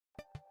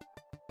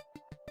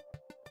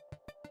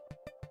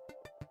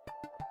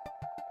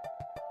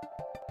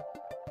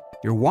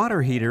Your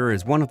water heater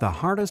is one of the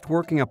hardest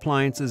working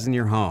appliances in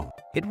your home.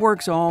 It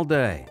works all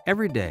day,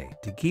 every day,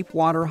 to keep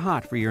water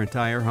hot for your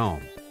entire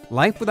home.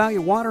 Life without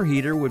your water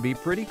heater would be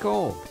pretty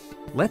cold.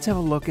 Let's have a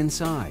look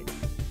inside.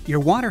 Your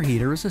water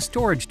heater is a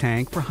storage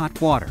tank for hot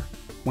water.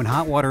 When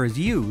hot water is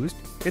used,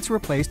 it's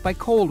replaced by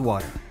cold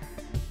water.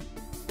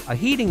 A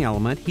heating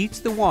element heats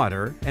the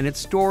water and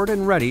it's stored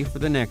and ready for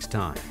the next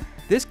time.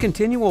 This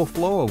continual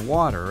flow of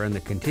water and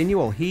the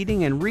continual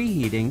heating and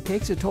reheating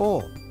takes a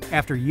toll.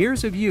 After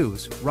years of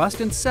use,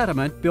 rust and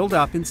sediment build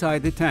up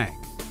inside the tank.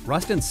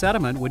 Rust and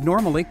sediment would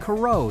normally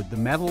corrode the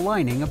metal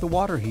lining of the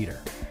water heater.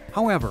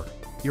 However,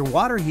 your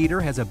water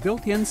heater has a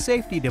built-in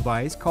safety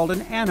device called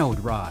an anode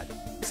rod,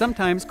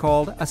 sometimes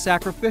called a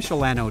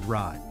sacrificial anode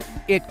rod.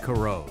 It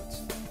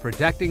corrodes,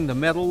 protecting the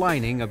metal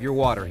lining of your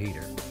water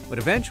heater. But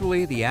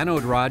eventually the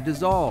anode rod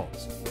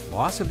dissolves.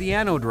 Loss of the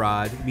anode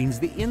rod means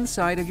the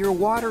inside of your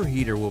water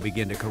heater will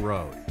begin to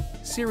corrode,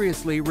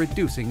 seriously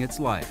reducing its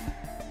life.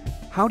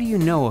 How do you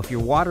know if your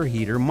water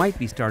heater might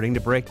be starting to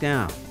break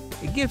down?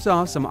 It gives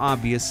off some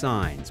obvious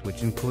signs,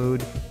 which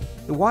include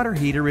the water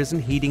heater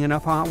isn't heating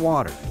enough hot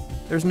water.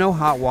 There's no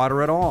hot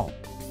water at all.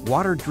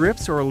 Water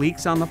drips or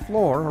leaks on the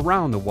floor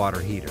around the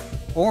water heater.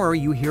 Or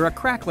you hear a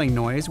crackling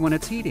noise when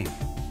it's heating.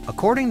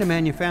 According to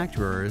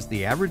manufacturers,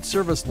 the average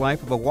service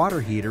life of a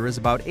water heater is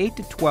about 8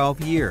 to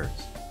 12 years.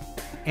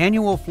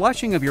 Annual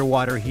flushing of your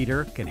water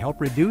heater can help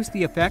reduce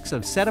the effects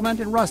of sediment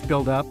and rust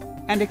buildup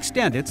and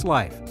extend its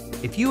life.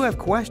 If you have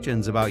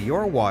questions about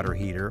your water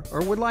heater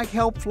or would like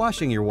help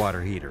flushing your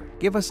water heater,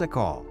 give us a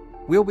call.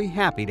 We'll be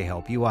happy to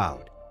help you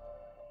out.